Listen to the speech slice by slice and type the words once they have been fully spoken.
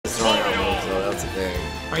That's the thing.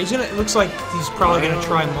 Alright, he's gonna. It looks like he's probably gonna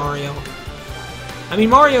try Mario. I mean,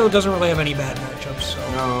 Mario doesn't really have any bad matchups, so.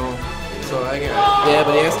 No. So I get. Yeah,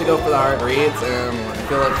 but he has to go for the hard reads, and I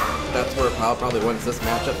feel like that's where Cloud probably wins this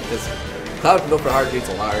matchup because Cloud can go for hard reads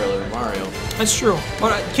a lot earlier than Mario. That's true.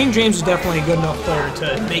 But King James is definitely a good enough player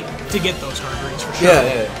to get those hard reads for sure.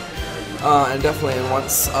 Yeah. And definitely,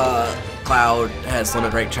 once Cloud has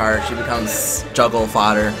limit break charge, he becomes juggle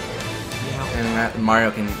fodder. Yeah. And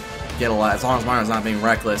Mario can get a lot as long as Mario's not being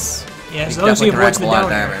reckless. Yeah, as long as he avoids the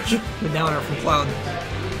down air. Damage. The down air from Cloud.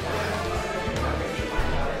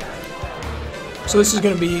 So this is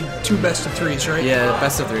going to be 2 best of 3s, right? Yeah,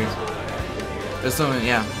 best of 3s. There's something,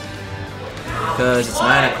 yeah. Because it's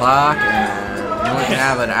 9 o'clock and you only can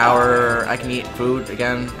have an hour. I can eat food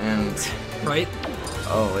again and. Right.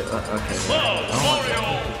 Oh, wait, okay.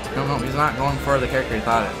 No, he's not going for the character I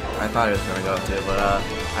thought he was going to go to, but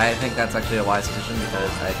I think that's actually a wise decision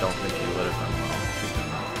because I don't think he would have done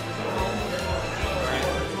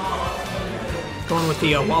well. Going with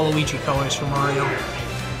the Waluigi colors for Mario.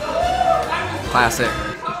 Classic.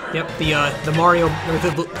 Yep, the Mario, or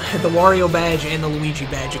the Wario badge and the Luigi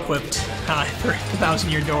badge equipped for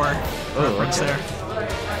 1,000-Year Door reference there.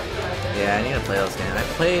 Yeah, I need to play those games. I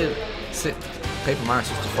played Paper Mario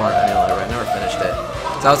 64 on emulator, but I never finished it.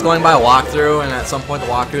 So I was going by a walkthrough, and at some point the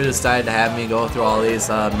walkthrough decided to have me go through all these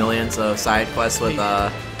millions of side quests with,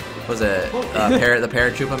 what was it, the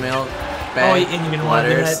Paratroopa mail bag? Oh, and you didn't want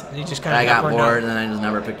to do that? You just kind of I got bored, and then I just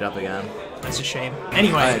never picked it up again. That's a shame.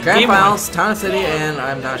 Anyway, Grand Finals, Town and City, and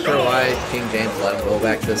I'm not sure why King James let him go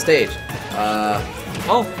back to the stage.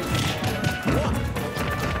 Oh.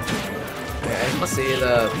 Okay, let's see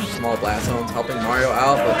the small blast zones helping Mario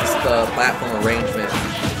out, but just the platform arrangement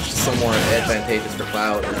is some more advantageous for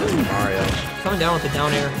Cloud than Mario. Coming down with the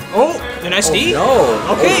down air. Oh, an SD? Oh,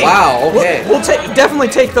 no. Okay. Oh, wow, okay. We'll definitely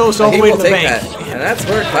take those all the way to the bank. That. And that's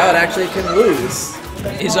where Cloud actually can lose.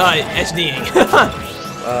 Is SDing.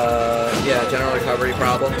 Yeah, general recovery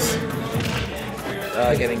problems.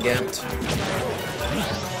 Getting gimped.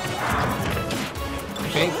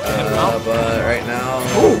 Okay, but right now...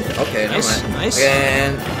 Ooh, okay, nice, never mind. nice.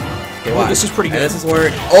 And... Okay, oh, this is pretty good. And this is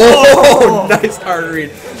where... Oh, nice hard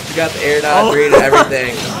read. You got the air dodge read and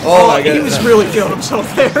everything. Oh my goodness. He was really killing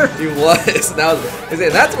himself there. He was.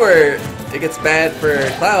 That's where it gets bad for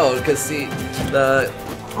Cloud, because see, the...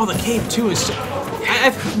 Oh, the cave too is...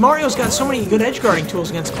 Mario's got so many good edge guarding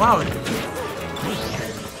tools against Cloud.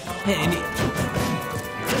 And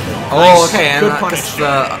oh, okay. Good punish. Okay,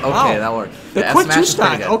 wow. That worked. The quick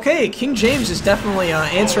 2-stock. Okay, King James is definitely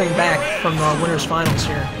answering back from the winners finals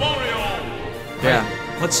here. Yeah.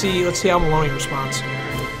 Right. Let's see how Miloni responds.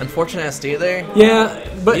 Unfortunate SD there. Yeah,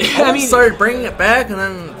 but I mean, started bringing it back, and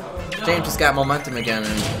then James just got momentum again.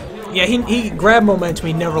 And yeah, he grabbed momentum.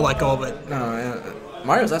 He never let go of it. No, yeah.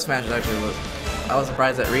 Mario's S smash actually was. I was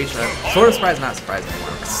surprised at reach. Sort of surprised, not surprised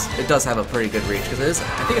anymore. It does have a pretty good reach because it is.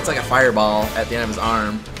 I think it's like a fireball at the end of his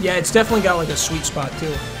arm. Yeah, it's definitely got like a sweet spot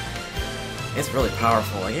too. It's really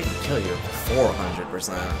powerful. Like it can kill you 400%.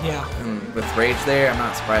 Yeah. And with rage there, I'm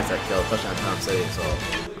not surprised that killed, especially on Town City. So.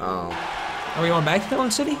 Are we going back to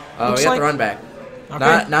Town City? Oh, we have to run back.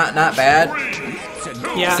 Okay. Not bad.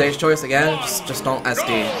 Yeah. Stage choice again. Just don't SD.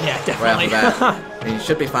 Yeah, definitely. Right off the bat. I mean, you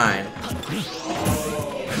should be fine.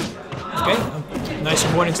 Okay. Nice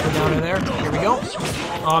avoidance to the down in there. Here we go.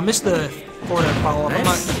 Oh, I missed the forward air follow-up.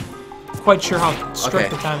 Nice. I'm not quite sure how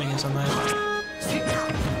strict the timing is on that.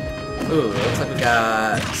 Ooh, it looks like we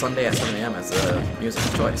got Sunday at 7 a.m. as a music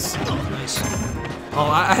choice. Nice. Oh,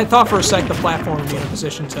 I had thought for a sec the platform would be in a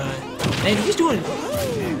position to... Man, he's doing...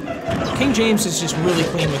 King James is just really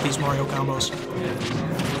clean with these Mario combos.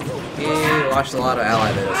 He watched a lot of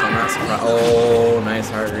Ally videos, so I'm not surprised. Oh, nice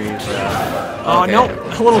hard reach. Oh, okay. no,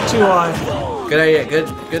 a little too... Good idea. Good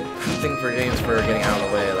thing for James for getting out of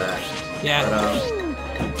the way of that. Yeah. But,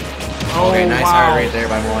 oh, okay, nice wow. hard read there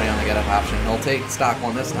by Miloni on the get up option. He'll take stock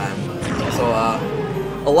one this time. So,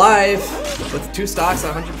 alive with 2 stocks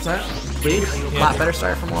at 100% lead. A lot better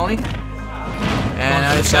start from Miloni. And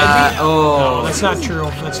I got... Oh. No, that's not true.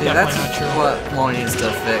 That's definitely not true. What Miloni needs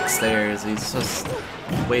to fix there is he's just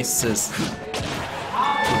wastes his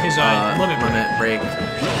limit break.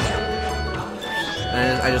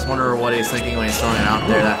 And I just wonder what he's thinking when he's throwing it out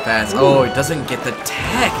there that fast. Oh, he doesn't get the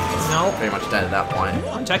tech. He's pretty much dead at that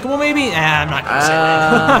point. Techable maybe? I'm not gonna say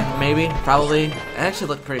that. Maybe, probably. It actually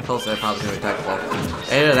looked pretty close there. Probably gonna be techable.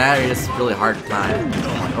 Either that or just really hard to time.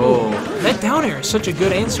 Oh, that down air is such a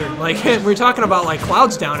good answer. Like we're talking about like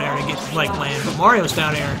Cloud's down air to get like land, but Mario's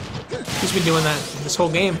down air. He's been doing that this whole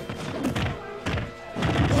game.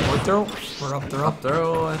 Forward throw? We're up throw. Up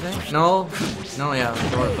throw, I think. No, yeah,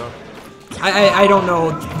 forward throw. I don't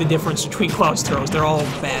know the difference between Cloud's throws. They're all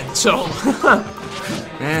bad, so...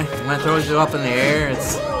 When it throws you up in the air, it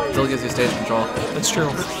still gives you stage control. That's true.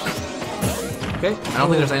 Okay. I don't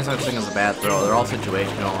think there's any such thing as a bad throw. They're all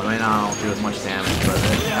situational. They might not do as much damage, but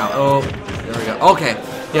there we go. Okay.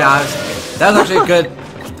 Yeah, that was actually good.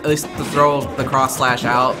 At least to throw the cross slash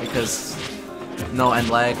out because no end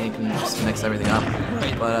lag and you can just mix everything up.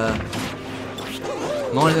 Right. But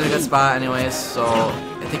Miloni's in a good spot anyways, so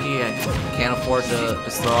I think he can't afford to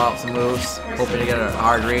just throw out some moves, hoping to get a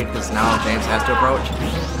hard read because now James has to approach.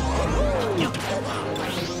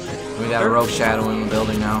 We got a rogue shadow in the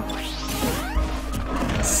building now.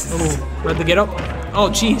 Oh, read the get up. Oh,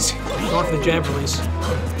 jeez. Going for the jab release.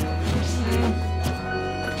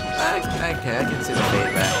 I can see the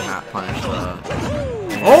bait back, not punish.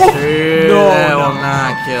 Oh! Dude, No, that no. will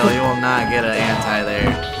not kill. You will not get an anti there.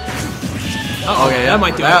 Okay, that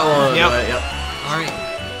might do that it. Will Yep. do it. Yep. Alright.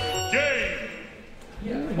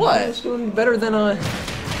 What? It's doing better than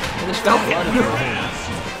this Falcon.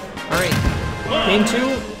 Alright. Game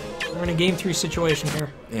 2. We're in a game 3 situation here.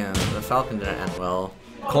 Yeah, the Falcon didn't end well.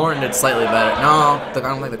 Corn did slightly better. No, I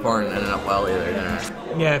don't think the Corn ended up well either, did it?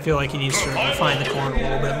 Yeah, I feel like he needs to refine the corn a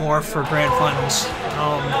little bit more for grand finals.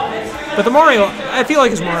 But the Mario, I feel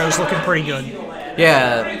like his Mario's looking pretty good.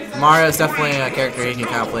 Yeah, Mario's definitely a character he can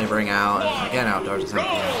confidently bring out. And again, outdoors is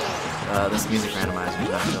this music randomizer is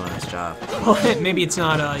not doing its job. Well, maybe it's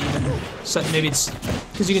not even set. Maybe it's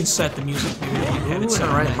because you can set the music. Maybe you have it set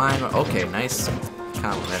Right, on mine. Okay, nice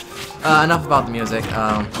compliment. Enough about the music.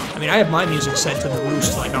 I mean, I have my music set to the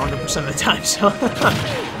roost like 100% of the time, so...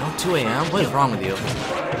 No 2 a.m.? What is wrong with you?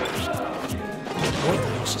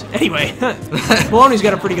 Anyway, Miloni's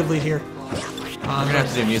got a pretty good lead here. We're gonna have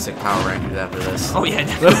to do music power rankings after this. Oh, yeah.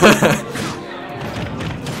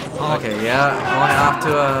 Okay, yeah, going off to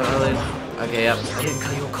a really... Okay, yep.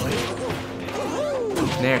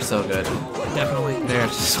 Nair's so good. Definitely.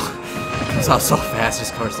 Nair's just... Comes out so fast,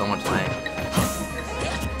 just covers so much lane.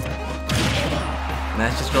 And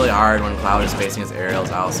that's just really hard when Cloud is spacing his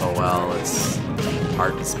aerials out so well. It's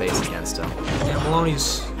hard to space against him. Yeah,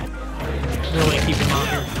 Miloni's really keeping him out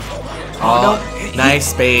here. Oh,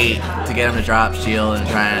 nice bait to get him to drop shield and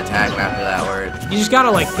try and attack him after that word. You just gotta,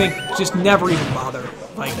 like, think, just never even bother,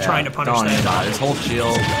 like, trying to punish Don't even that. bother. Just hold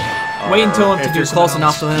shield. Wait until him to do if you're something close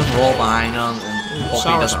enough to him, roll behind him and hopefully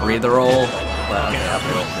sour he doesn't spot. read the roll. But okay, up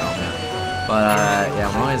roll, yeah. But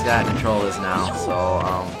yeah, Miloni's got control of this now, so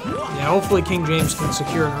Yeah, hopefully King James can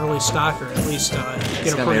secure an early stock or at least get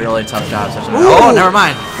it's a gonna be pretty... a really tough job. Ooh! Never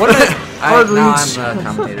mind. What did I... Hard now reads. I'm the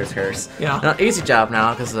commentator's curse. Yeah. No, easy job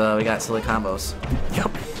now because we got silly combos.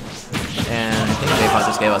 Yep. And I think J-Pod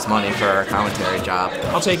just gave us money for our commentary job.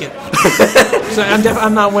 I'll take it. So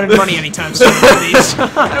I'm not winning money anytime soon for these.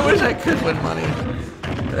 I wish I could win money.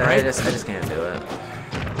 Right. I just can't do it.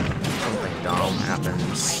 Something dumb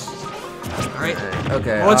happens. Alright.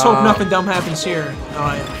 Okay. Well, let's hope nothing dumb happens here.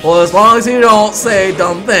 Well, as long as you don't say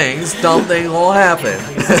dumb things won't happen.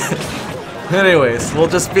 Anyways, we'll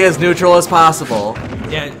just be as neutral as possible.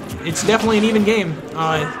 Yeah, it's definitely an even game.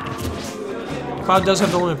 Cloud does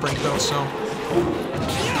have the limit break though, so.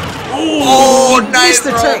 Oh, nice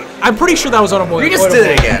The I'm pretty sure that was unavoidable. You just did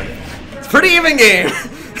it again. It's a pretty even game.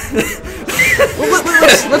 Well,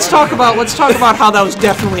 let's talk about how that was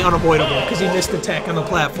definitely unavoidable because he missed the tech on the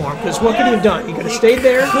platform. Because what could he have done? He could have stayed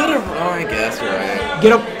there. Could have. Oh, I guess you're right.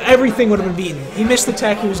 Get up. Everything would have been beaten. He missed the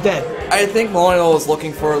tech. He was dead. I think Miloni was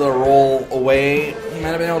looking for the roll away. He might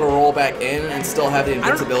have been able to roll back in and still have the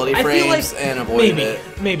invincibility I feel frames like and avoid it.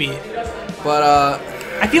 Maybe. But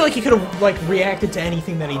I feel like he could have like reacted to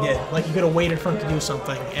anything that he did. Like he could have waited for him to do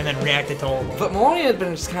something and then reacted to all of them. But Miloni had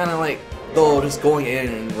been just kind of like, though, just going in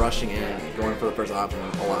and rushing in and going for the first option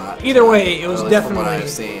a lot. Either way, it was From what I've definitely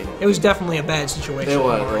seen. it was definitely a bad situation. It for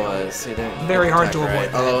was. Mario. It was. He didn't Very get the hard tech to avoid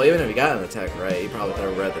right. that. Although even if he got in the tech right, he probably could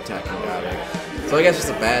have read the tech and got it. So I guess just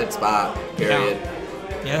a bad spot. Period.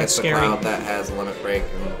 Yeah, that's Against the scary. Cloud that has a limit break.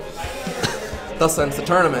 And thus ends the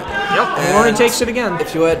tournament. Yep, And Miloni takes it again.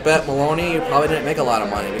 If you had bet Miloni, you probably didn't make a lot of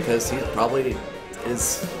money because he probably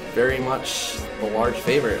is very much the large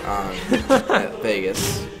favorite on at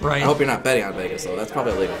Vegas. Right. I hope you're not betting on Vegas, though. That's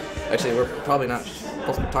probably illegal. Actually, we're probably not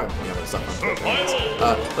supposed to be talking about any other stuff on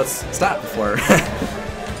Twitter. Let's stop before.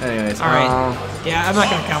 Anyways. All right. Yeah, I'm not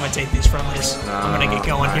gonna commentate these friendlies. I'm gonna get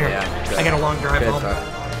going here. Yeah, I got a long drive home.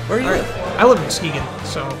 Where are you? All right. I live in Muskegon,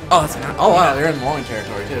 so. Oh, that's not. Oh wow, you're in Miloni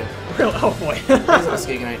territory too. Really? Oh boy. He's a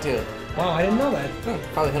Muskegonite too. Wow, I didn't know that.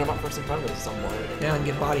 Probably hit him up for some friendlies at some point. Yeah, and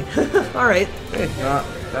get bodied. All right. Hey,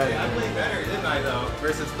 I played better, didn't I, though?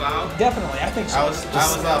 Versus Cloud? Definitely, I think so. I was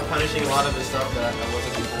punishing a lot of the stuff that I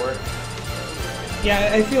wasn't before.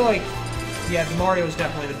 Yeah, I feel like Yeah, the Mario was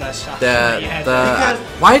definitely the best option that you had.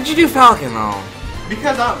 Why did you do Falcon though?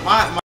 Because my